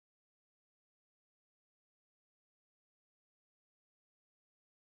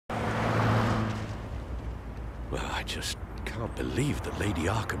I just can't believe that Lady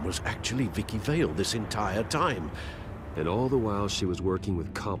Arkham was actually Vicky Vale this entire time. And all the while she was working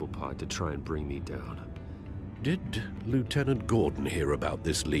with Cobblepot to try and bring me down. Did Lieutenant Gordon hear about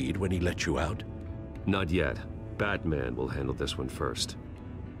this lead when he let you out? Not yet. Batman will handle this one first.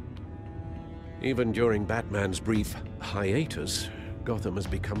 Even during Batman's brief hiatus, Gotham has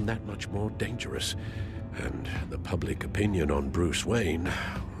become that much more dangerous. And the public opinion on Bruce Wayne...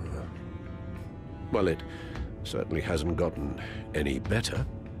 well, it certainly hasn't gotten any better.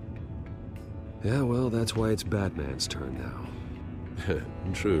 Yeah, well, that's why it's Batman's turn now.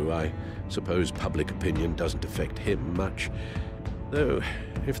 True, I suppose public opinion doesn't affect him much. Though,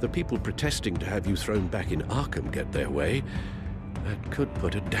 if the people protesting to have you thrown back in Arkham get their way, that could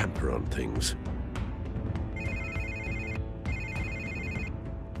put a damper on things.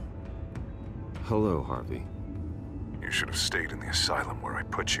 Hello, Harvey. You should have stayed in the asylum where I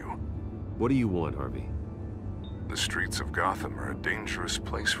put you. What do you want, Harvey? The streets of Gotham are a dangerous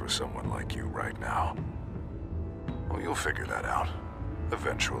place for someone like you right now. Well, you'll figure that out.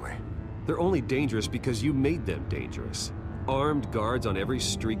 Eventually. They're only dangerous because you made them dangerous. Armed guards on every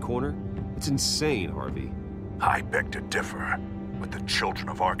street corner? It's insane, Harvey. I beg to differ. With the children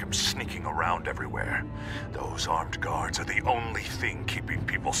of Arkham sneaking around everywhere, those armed guards are the only thing keeping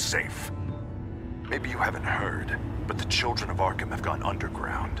people safe. Maybe you haven't heard, but the children of Arkham have gone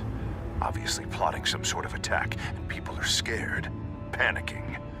underground. Obviously plotting some sort of attack, and people are scared,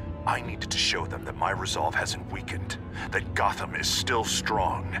 panicking. I needed to show them that my resolve hasn't weakened, that Gotham is still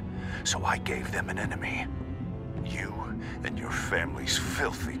strong. So I gave them an enemy. You and your family's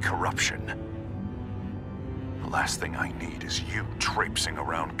filthy corruption. The last thing I need is you traipsing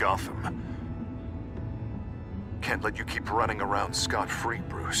around Gotham. Can't let you keep running around scot-free,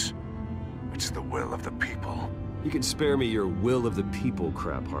 Bruce. It's the will of the people. You can spare me your will of the people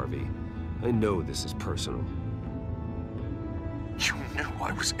crap, Harvey. I know this is personal. You knew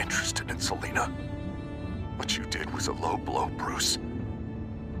I was interested in Selina. What you did was a low blow, Bruce.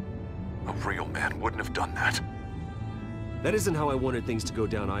 A real man wouldn't have done that. That isn't how I wanted things to go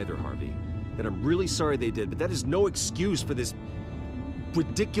down either, Harvey. And I'm really sorry they did, but that is no excuse for this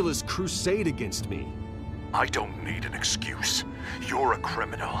ridiculous crusade against me. I don't need an excuse. You're a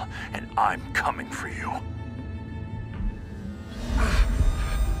criminal, and I'm coming for you.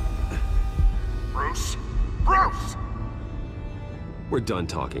 Bruce? Bruce! We're done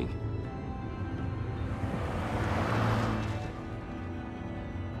talking.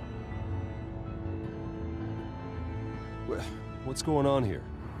 What's going on here?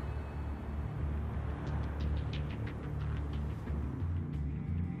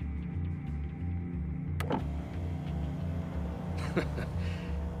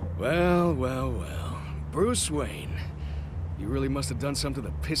 Well. Bruce Wayne. You really must have done something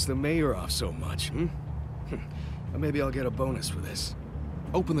to piss the mayor off so much, hmm? Or maybe I'll get a bonus for this.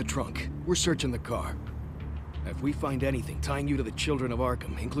 Open the trunk. We're searching the car. If we find anything tying you to the children of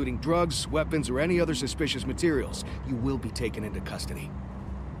Arkham, including drugs, weapons, or any other suspicious materials, you will be taken into custody.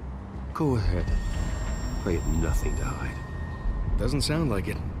 Go ahead. I have nothing to hide. Doesn't sound like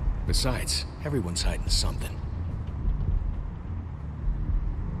it. Besides, everyone's hiding something.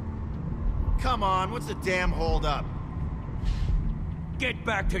 Come on, what's the damn holdup? Get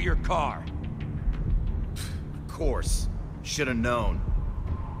back to your car! Of course. Should've known.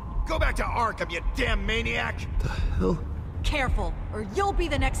 Go back to Arkham, you damn maniac! The hell? Careful, or you'll be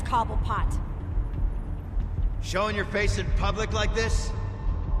the next Cobblepot. Showing your face in public like this?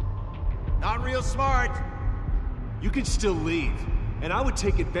 Not real smart. You can still leave, and I would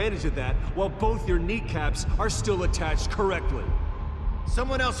take advantage of that while both your kneecaps are still attached correctly.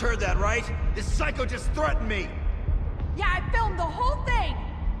 Someone else heard that, right? This psycho just threatened me! Yeah, I filmed the whole thing!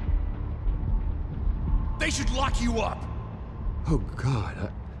 They should lock you up! Oh,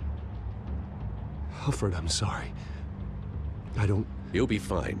 God, Alfred, I'm sorry. I don't... You'll be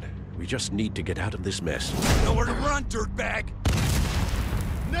fine. We just need to get out of this mess. Nowhere to run, dirtbag!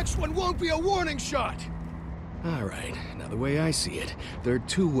 Next one won't be a warning shot! All right, now the way I see it, there are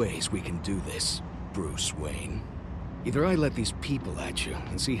two ways we can do this, Bruce Wayne. Either I let these people at you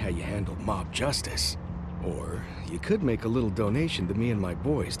and see how you handle mob justice, or you could make a little donation to me and my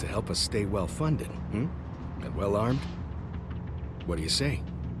boys to help us stay well-funded, hmm? And well-armed? What do you say?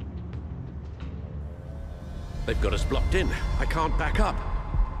 They've got us blocked in. I can't back up.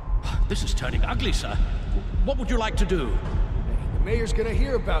 This is turning ugly, sir. What would you like to do? Hey, the mayor's gonna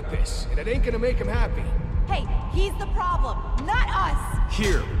hear about this, and it ain't gonna make him happy. Hey, he's the problem, not us!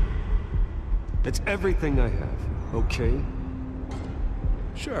 Here. It's everything I have, okay?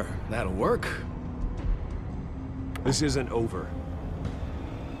 Sure, that'll work. This isn't over.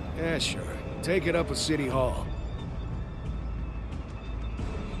 Yeah, sure. Take it up with City Hall.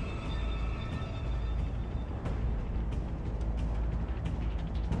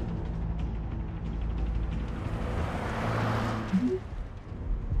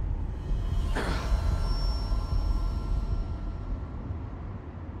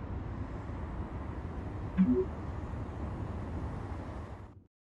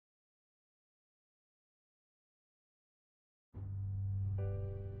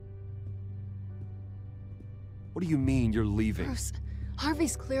 What do you mean you're leaving? Bruce,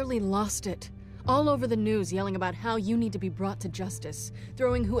 Harvey's clearly lost it. All over the news yelling about how you need to be brought to justice,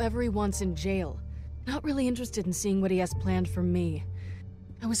 throwing whoever he wants in jail. Not really interested in seeing what he has planned for me.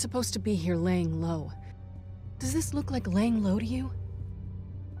 I was supposed to be here laying low. Does this look like laying low to you?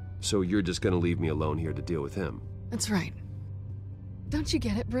 So you're just gonna leave me alone here to deal with him? That's right. Don't you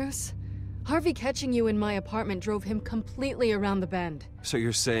get it, Bruce? Harvey catching you in my apartment drove him completely around the bend. So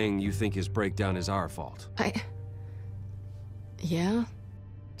you're saying you think his breakdown is our fault? Yeah?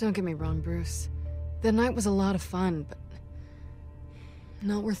 Don't get me wrong, Bruce. The night was a lot of fun, but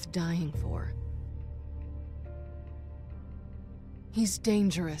not worth dying for. He's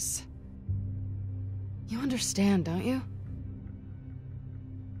dangerous. You understand, don't you?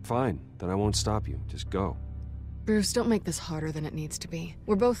 Fine, then I won't stop you. Just go. Bruce, don't make this harder than it needs to be.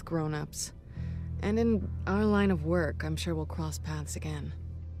 We're both grown-ups. And in our line of work, I'm sure we'll cross paths again.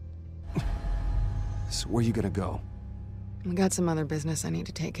 So where are you gonna go? I got some other business I need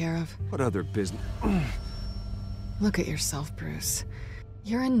to take care of. What other business? Look at yourself, Bruce.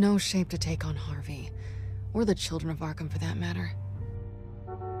 You're in no shape to take on Harvey. Or the children of Arkham, for that matter.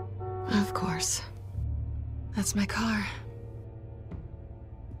 Of course. That's my car.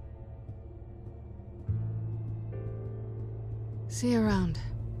 See you around.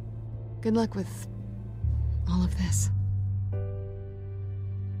 Good luck with all of this.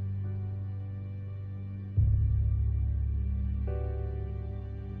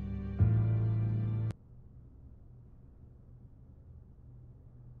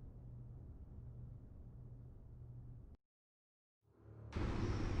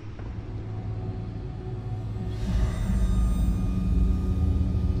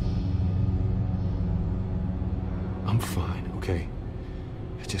 I'm fine, okay?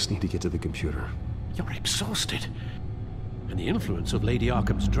 I just need to get to the computer. You're exhausted. And the influence of Lady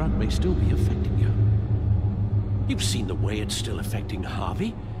Arkham's drug may still be affecting you. You've seen the way it's still affecting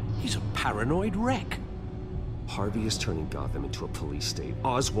Harvey. He's a paranoid wreck. Harvey is turning Gotham into a police state.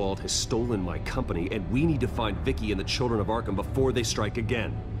 Oswald has stolen my company, and we need to find Vicky and the children of Arkham before they strike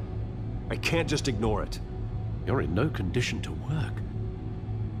again. I can't just ignore it. You're in no condition to work.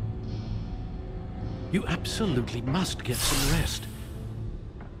 You absolutely must get some rest.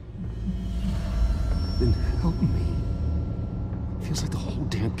 Then help me. Feels like the whole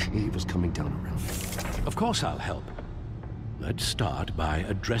damn cave is coming down around me. Of course I'll help. Let's start by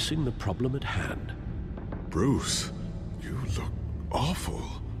addressing the problem at hand. Bruce, you look awful.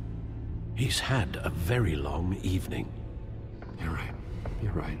 He's had a very long evening. You're right.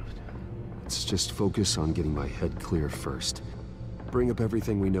 You're right. Let's just focus on getting my head clear first. Bring up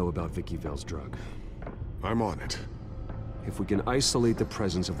everything we know about Vicky Vale's drug. I'm on it. If we can isolate the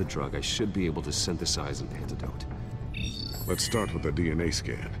presence of the drug, I should be able to synthesize an antidote. Let's start with a DNA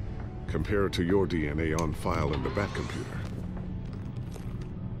scan. Compare it to your DNA on file in the Batcomputer.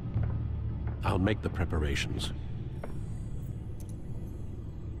 I'll make the preparations.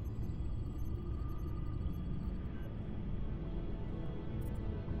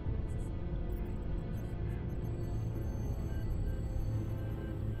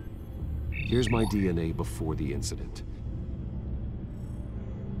 Here's my DNA before the incident.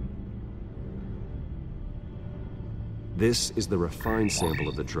 This is the refined sample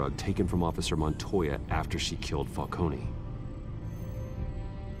of the drug taken from Officer Montoya after she killed Falcone.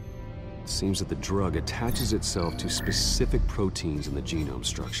 It seems that the drug attaches itself to specific proteins in the genome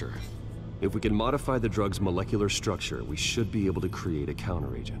structure. If we can modify the drug's molecular structure, we should be able to create a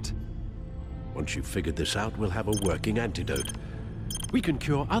counteragent. Once you've figured this out, we'll have a working antidote. We can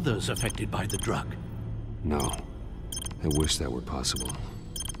cure others affected by the drug. No. I wish that were possible.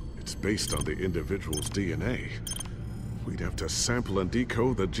 It's based on the individual's DNA. We'd have to sample and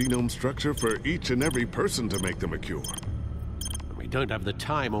decode the genome structure for each and every person to make them a cure. We don't have the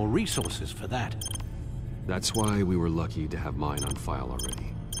time or resources for that. That's why we were lucky to have mine on file already.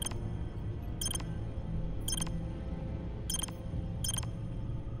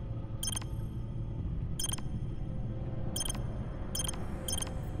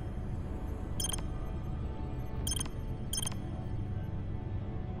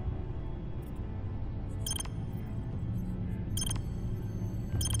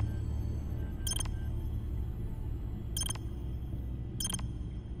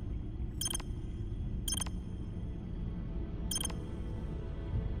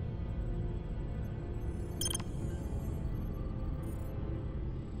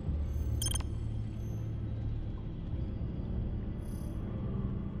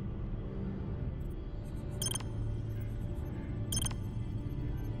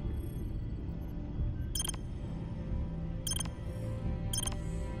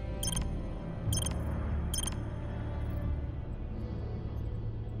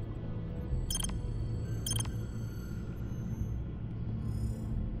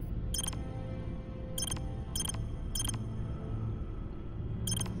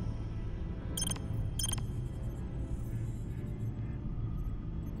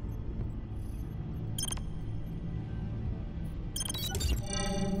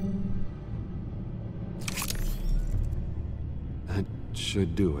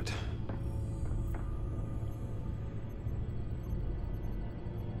 should do it.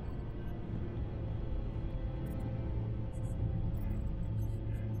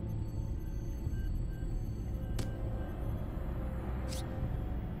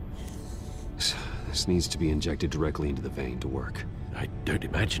 This needs to be injected directly into the vein to work. I don't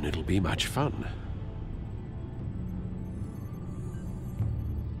imagine it'll be much fun.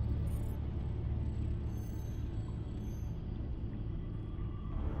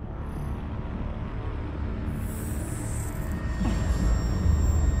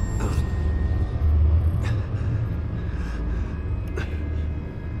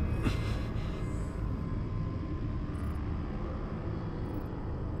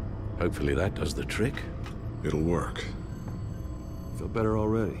 Hopefully that does the trick. It'll work. Feel better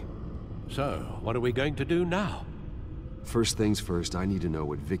already. So, what are we going to do now? First things first, I need to know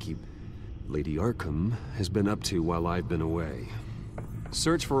what Vicky, Lady Arkham, has been up to while I've been away.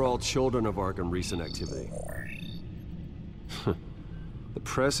 Search for all children of Arkham recent activity. The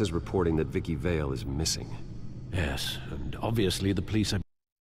press is reporting that Vicky Vale is missing. Yes, and obviously the police have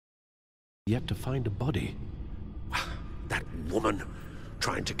yet to find a body. That woman,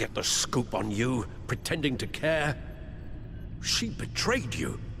 trying to get the scoop on you, pretending to care. She betrayed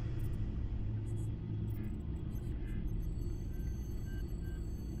you.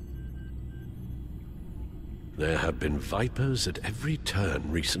 There have been vipers at every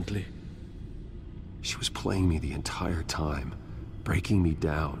turn recently. She was playing me the entire time, breaking me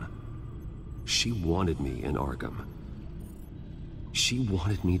down. She wanted me in Arkham. She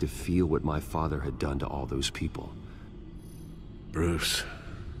wanted me to feel what my father had done to all those people. Bruce.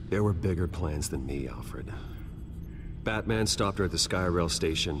 There were bigger plans than me, Alfred. Batman stopped her at the Skyrail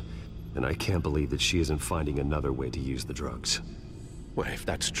station, and I can't believe that she isn't finding another way to use the drugs. Well, if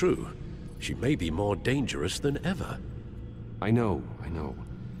that's true, she may be more dangerous than ever. I know.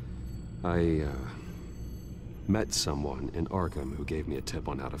 I met someone in Arkham who gave me a tip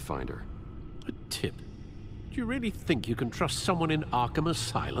on how to find her. A tip? Do you really think you can trust someone in Arkham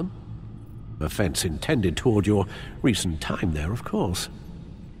Asylum? Offense intended toward your recent time there, of course.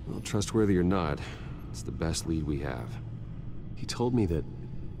 Well, trustworthy or not, it's the best lead we have. He told me that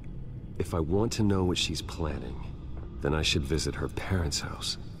if I want to know what she's planning, then I should visit her parents'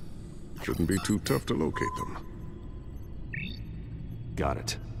 house. Shouldn't be too tough to locate them. Got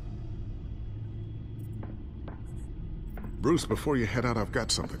it. Bruce, before you head out, I've got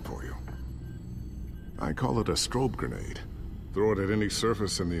something for you. I call it a strobe grenade. Throw it at any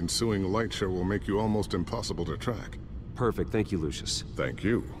surface and the ensuing light show will make you almost impossible to track. Perfect, thank you, Lucius. Thank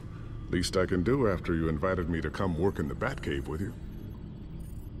you. Least I can do after you invited me to come work in the Batcave with you.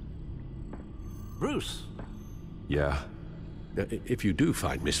 Bruce! Yeah? If you do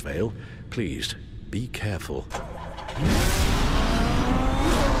find Miss Vale, please, be careful.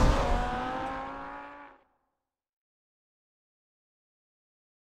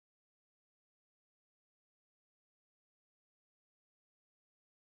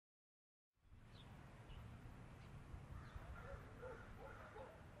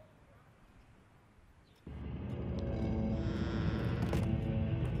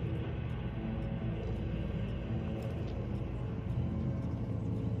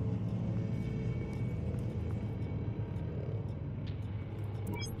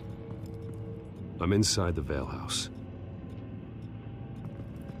 I'm inside the Vale House.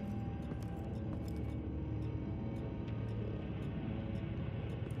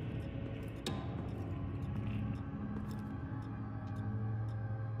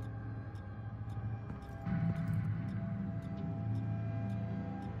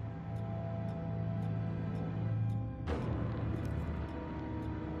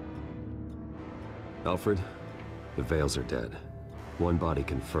 Alfred, the Vales are dead. One body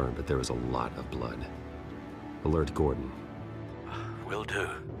confirmed, but there is a lot of blood. Alert Gordon. Will do.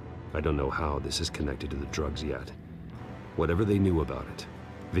 I don't know how this is connected to the drugs yet. Whatever they knew about it,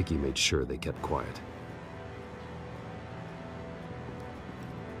 Vicky made sure they kept quiet.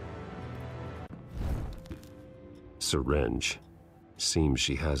 Syringe. Seems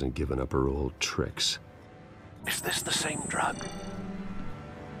she hasn't given up her old tricks. Is this the same drug?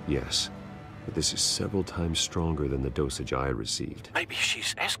 Yes. But this is several times stronger than the dosage I received. Maybe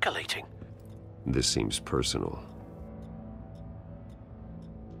she's escalating. This seems personal.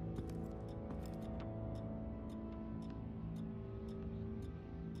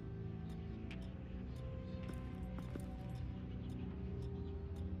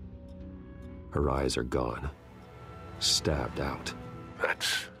 Her eyes are gone. Stabbed out.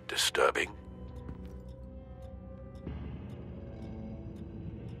 That's disturbing.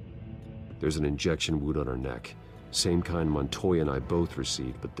 There's an injection wound on her neck. Same kind Montoya and I both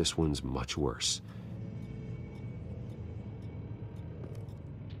received, but this one's much worse.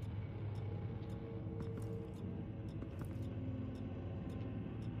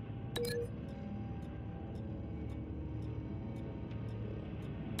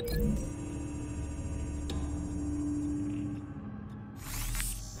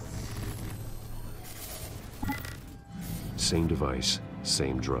 Same device,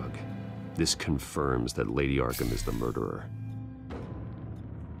 same drug. This confirms that Lady Arkham is the murderer.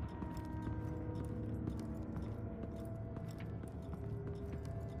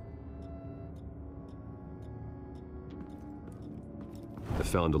 I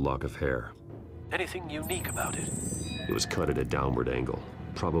found a lock of hair. Anything unique about it? It was cut at a downward angle,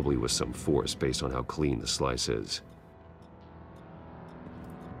 probably with some force based on how clean the slice is.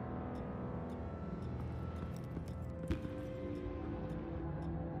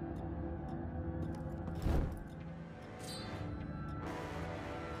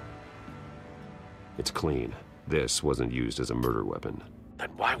 It's clean. This wasn't used as a murder weapon.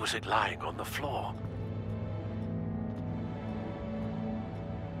 Then why was it lying on the floor?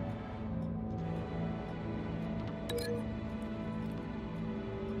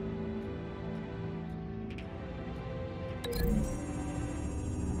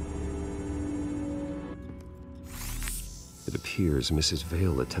 It appears Mrs.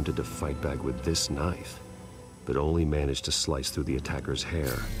 Vale attempted to fight back with this knife, but only managed to slice through the attacker's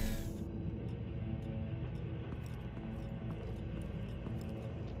hair.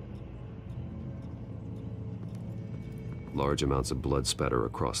 Large amounts of blood spatter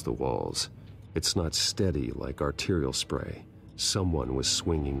across the walls. It's not steady like arterial spray. Someone was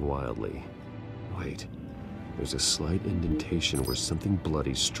swinging wildly. Wait, there's a slight indentation where something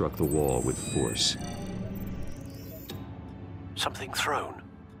bloody struck the wall with force. Something thrown?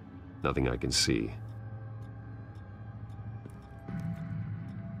 Nothing I can see.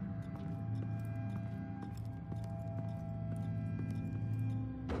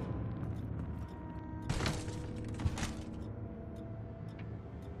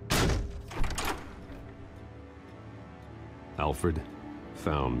 Alfred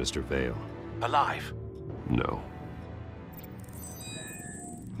found Mr. Vale. Alive? No.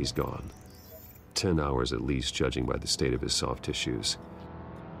 He's gone. 10 hours at least, judging by the state of his soft tissues.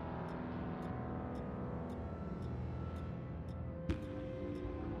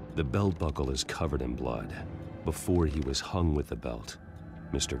 The belt buckle is covered in blood. Before he was hung with the belt,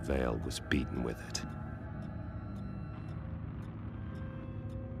 Mr. Vale was beaten with it.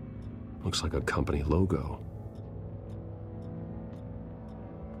 Looks like a company logo.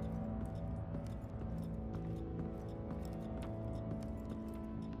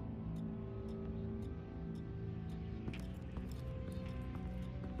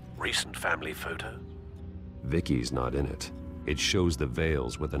 Recent family photo? Vicky's not in it. It shows the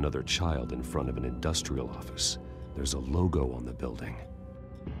Vales with another child in front of an industrial office. There's a logo on the building.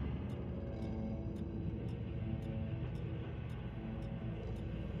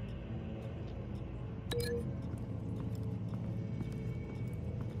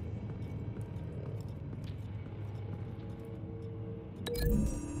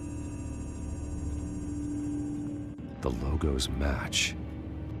 The logos match.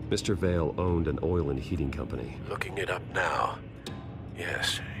 Mr. Vale owned an oil and heating company. Looking it up now.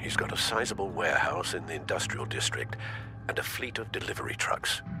 Yes, he's got a sizable warehouse in the industrial district and a fleet of delivery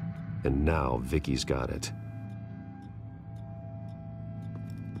trucks. And now Vicky's got it.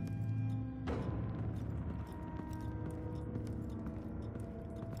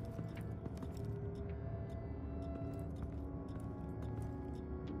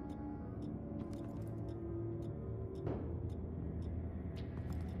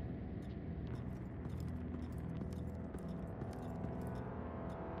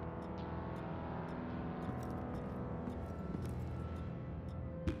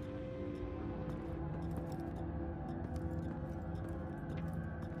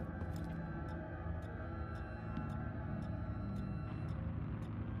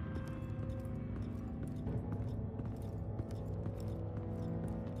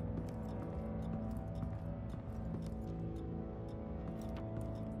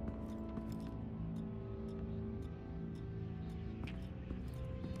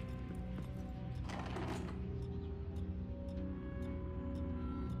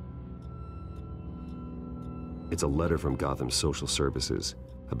 It's a letter from Gotham Social Services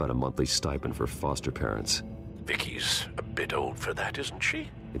about a monthly stipend for foster parents. Vicky's a bit old for that, isn't she?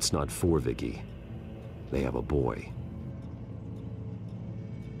 It's not for Vicky. They have a boy.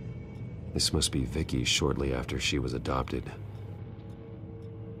 This must be Vicky shortly after she was adopted.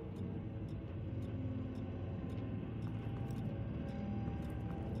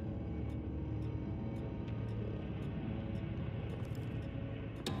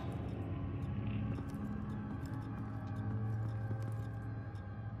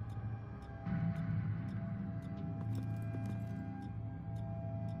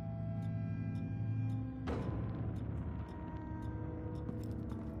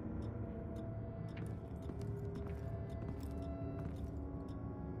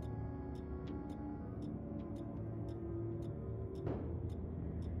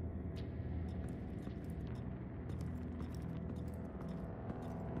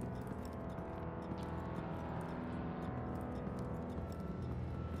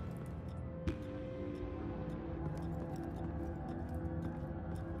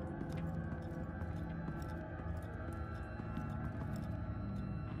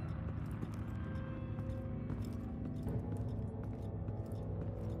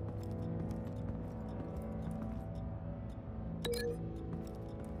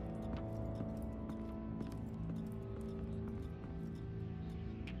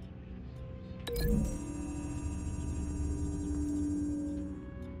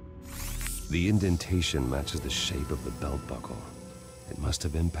 The indentation matches the shape of the belt buckle. It must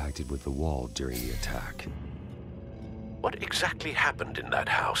have impacted with the wall during the attack. What exactly happened in that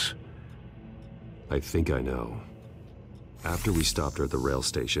house? I think I know. After we stopped her at the rail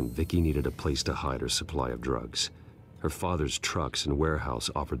station, Vicky needed a place to hide her supply of drugs. Her father's trucks and warehouse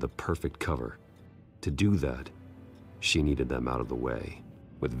offered the perfect cover. To do that, she needed them out of the way.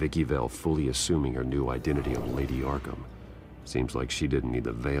 With Vicky Vale fully assuming her new identity of Lady Arkham, seems like she didn't need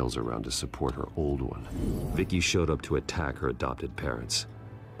the veils around to support her old one. Vicky showed up to attack her adopted parents,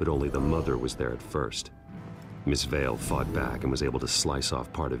 but only the mother was there at first. Miss Vale fought back and was able to slice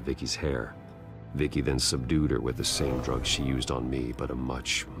off part of Vicky's hair. Vicky then subdued her with the same drug she used on me, but a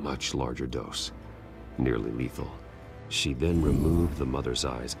much, much larger dose. Nearly lethal. She then removed the mother's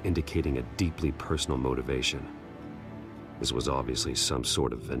eyes, indicating a deeply personal motivation. This was obviously some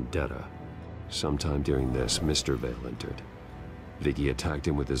sort of vendetta. Sometime during this, Mr. Vale entered. Vicky attacked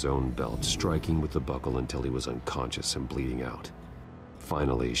him with his own belt, striking with the buckle until he was unconscious and bleeding out.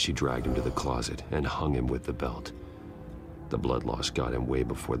 Finally, she dragged him to the closet and hung him with the belt. The blood loss got him way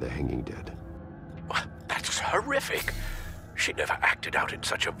before the hanging did. That's horrific. She never acted out in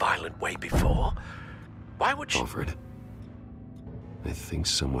such a violent way before. Why would she— Alfred, I think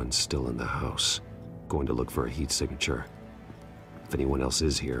someone's still in the house. Going to look for a heat signature. If anyone else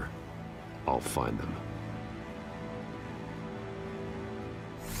is here, I'll find them.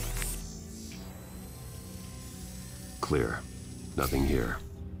 Clear. Nothing here.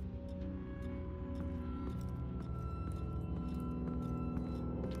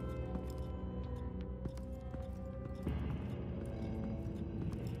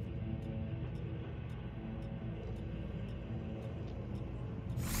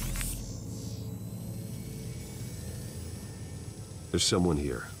 There's someone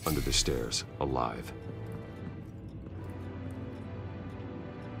here, under the stairs, alive.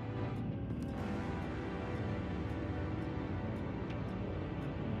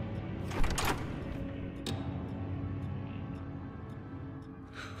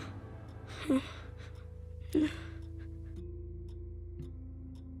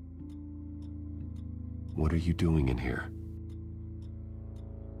 What are you doing in here?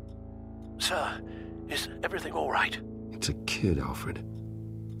 Sir, is everything all right? It's a kid, Alfred.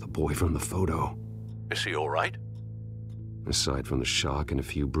 The boy from the photo. Is he all right? Aside from the shock and a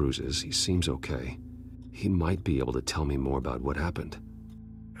few bruises, he seems okay. He might be able to tell me more about what happened.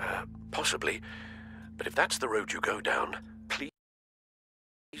 Possibly. But if that's the road you go down, please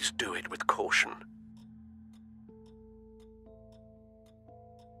do it with caution.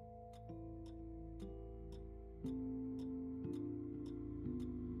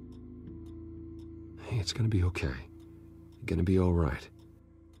 Hey, it's gonna be okay. You're gonna be all right.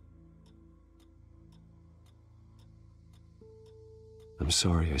 I'm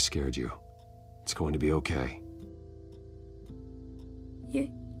sorry I scared you. It's going to be okay.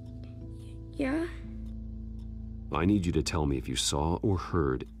 Yeah? I need you to tell me if you saw or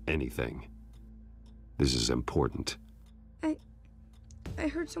heard anything. This is important. I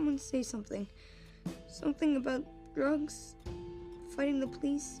heard someone say something. Something about drugs, fighting the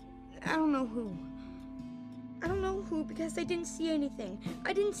police. I don't know who. I don't know who because I didn't see anything.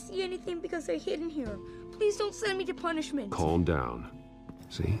 I didn't see anything because they're hidden here. Please don't send me to punishment. Calm down.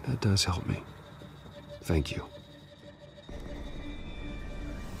 See, that does help me. Thank you.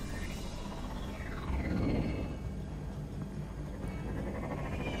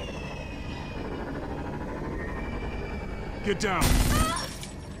 Get down!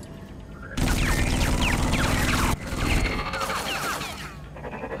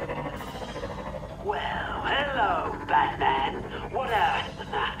 Well, hello, Batman. What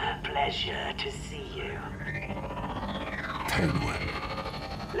a pleasure to see you. Penguin.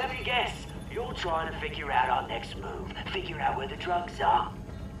 Let me guess, you're trying to figure out our next move. Figure out where the drugs are.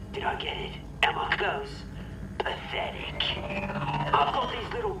 Did I get it? Am I close? Pathetic. I've got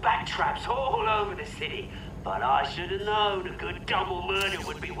these little bat traps all over the city, but I should have known a good double murder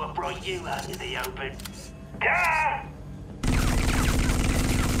would be what brought you out in the open. Ah!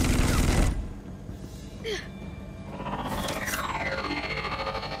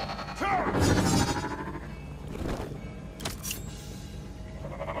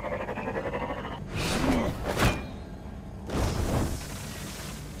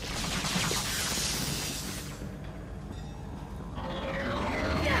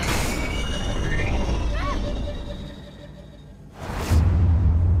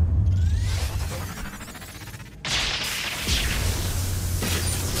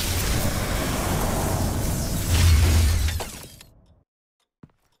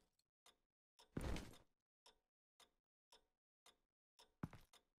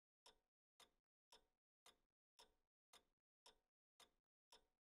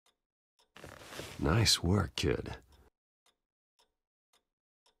 Nice work, kid.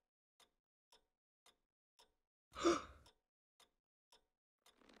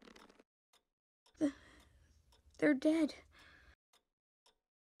 They're dead.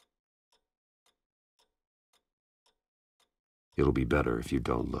 It'll be better if you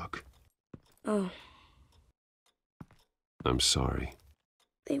don't look. Oh. I'm sorry.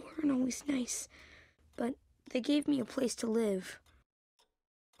 They weren't always nice, but they gave me a place to live.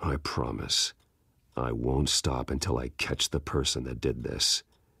 I promise. I won't stop until I catch the person that did this.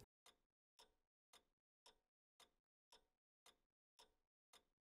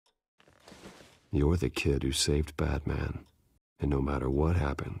 You're the kid who saved Batman. And no matter what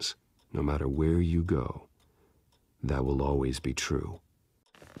happens, no matter where you go, that will always be true.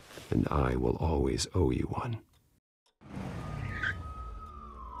 And I will always owe you one.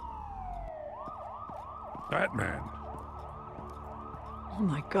 Batman. Oh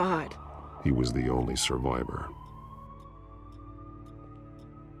my God. He was the only survivor.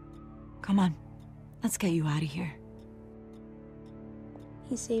 Come on. Let's get you out of here.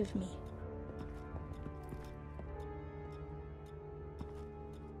 He saved me.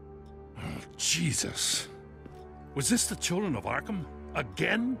 Jesus. Was this the children of Arkham?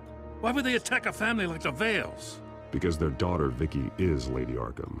 Again? Why would they attack a family like the Vales? Because their daughter, Vicky, is Lady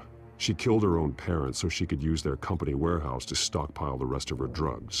Arkham. She killed her own parents so she could use their company warehouse to stockpile the rest of her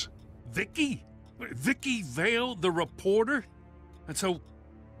drugs. Vicky? Vicky Vale, the reporter? And so,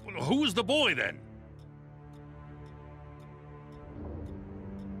 who was the boy then?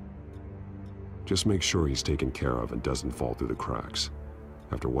 Just make sure he's taken care of and doesn't fall through the cracks.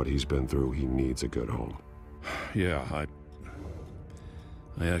 After what he's been through, he needs a good home. Yeah,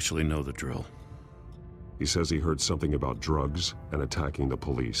 I actually know the drill. He says he heard something about drugs and attacking the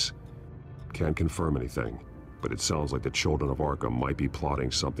police. Can't confirm anything, but it sounds like the children of Arkham might be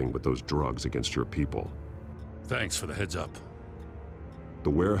plotting something with those drugs against your people. Thanks for the heads up. The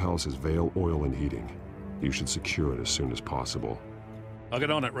warehouse is Vale Oil and Heating. You should secure it as soon as possible. I'll get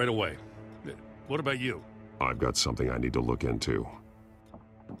on it right away. What about you? I've got something I need to look into.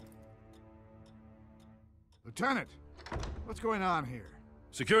 Lieutenant, what's going on here?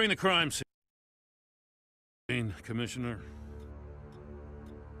 Securing the crime scene, Commissioner.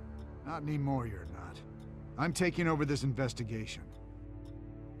 Not anymore, you're not. I'm taking over this investigation.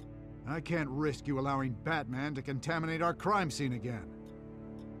 I can't risk you allowing Batman to contaminate our crime scene again.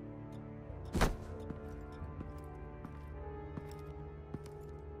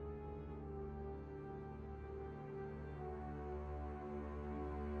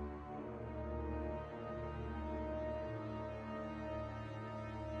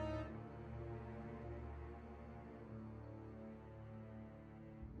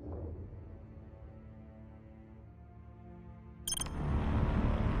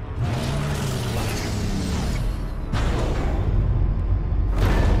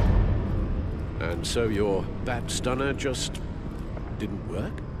 And so your bat stunner just didn't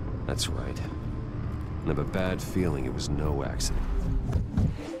work? That's right. I have a bad feeling it was no accident.